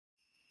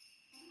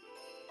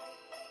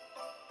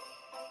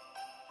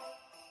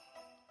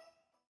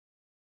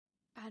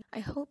I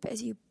hope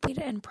as you prayed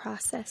and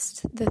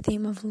processed the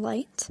theme of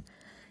light,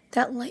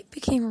 that light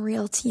became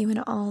real to you in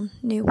an all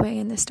new way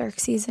in this dark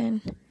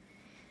season.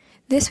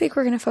 This week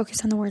we're going to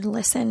focus on the word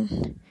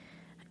listen.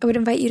 I would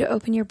invite you to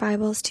open your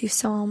Bibles to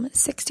Psalm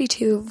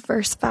 62,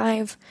 verse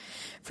 5.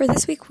 For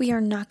this week we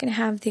are not going to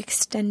have the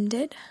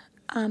extended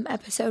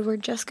episode. We're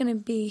just going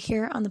to be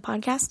here on the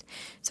podcast.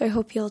 So I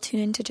hope you'll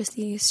tune in to just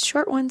these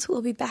short ones.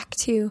 We'll be back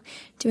to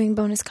doing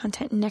bonus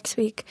content next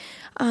week.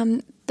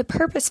 The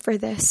purpose for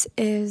this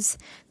is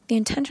the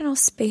intentional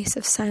space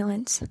of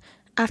silence.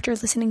 After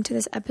listening to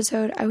this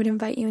episode, I would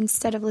invite you,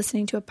 instead of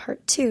listening to a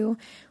part 2,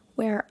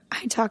 where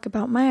I talk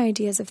about my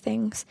ideas of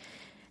things,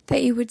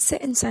 that you would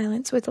sit in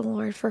silence with the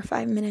Lord for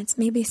 5 minutes,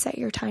 maybe set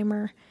your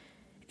timer,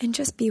 and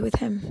just be with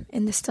Him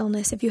in the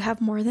stillness. If you have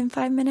more than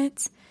 5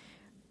 minutes,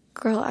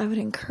 girl, I would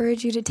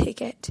encourage you to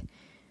take it.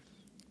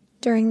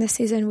 During this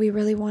season, we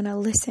really want to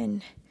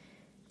listen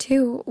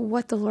to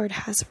what the Lord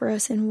has for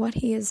us and what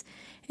He is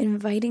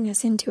inviting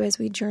us into as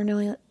we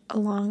journey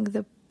along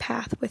the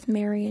path with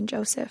Mary and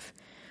Joseph,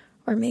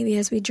 or maybe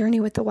as we journey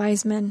with the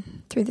wise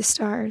men through the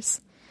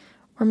stars,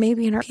 or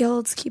maybe in our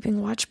fields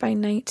keeping watch by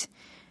night,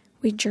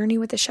 we journey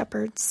with the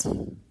shepherds,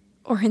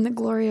 or in the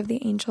glory of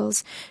the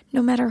angels.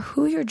 No matter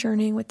who you're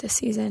journeying with this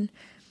season,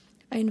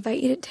 I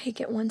invite you to take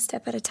it one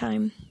step at a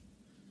time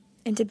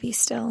and to be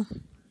still.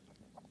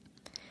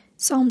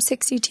 Psalm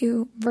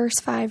 62, verse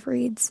 5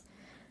 reads,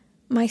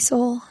 "My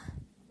soul,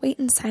 wait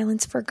in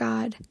silence for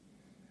God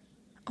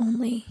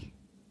only,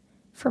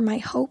 for my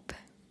hope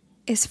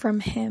is from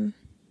Him."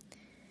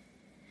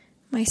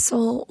 My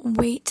soul,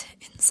 wait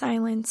in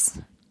silence.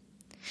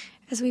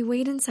 As we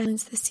wait in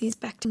silence this season,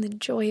 back to the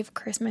joy of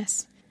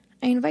Christmas,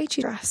 I invite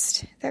you to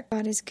trust that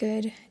God is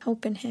good,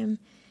 hope in Him.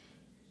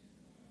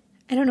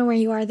 I don't know where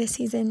you are this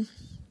season.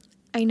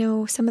 I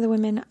know some of the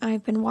women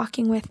I've been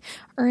walking with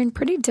are in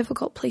pretty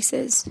difficult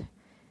places.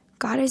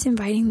 God is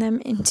inviting them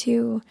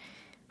into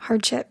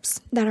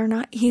hardships that are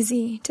not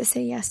easy to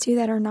say yes to,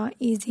 that are not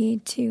easy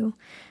to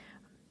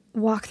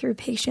walk through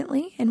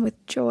patiently and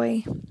with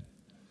joy.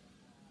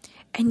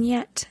 And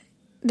yet,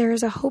 there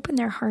is a hope in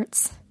their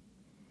hearts.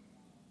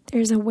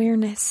 There's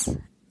awareness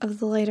of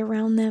the light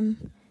around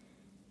them.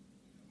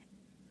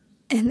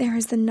 And there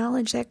is the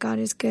knowledge that God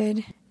is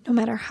good, no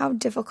matter how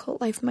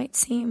difficult life might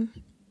seem.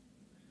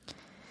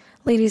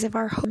 Ladies of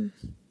our home,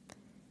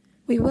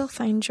 we will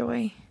find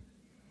joy.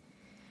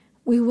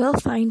 We will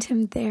find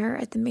Him there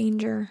at the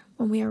manger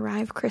when we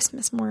arrive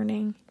Christmas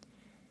morning.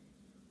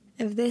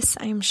 Of this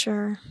I am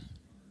sure.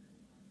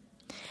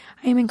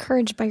 I am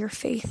encouraged by your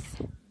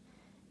faith,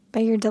 by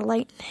your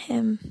delight in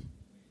Him,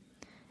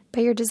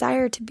 by your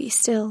desire to be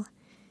still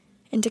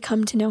and to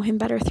come to know Him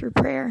better through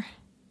prayer.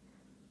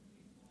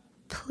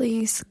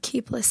 Please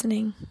keep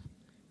listening,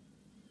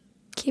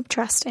 keep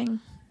trusting,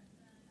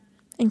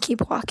 and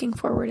keep walking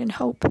forward in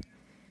hope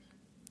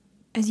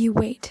as you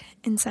wait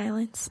in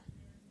silence.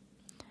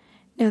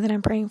 Know that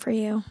I'm praying for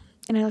you,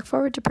 and I look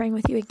forward to praying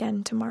with you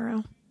again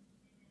tomorrow.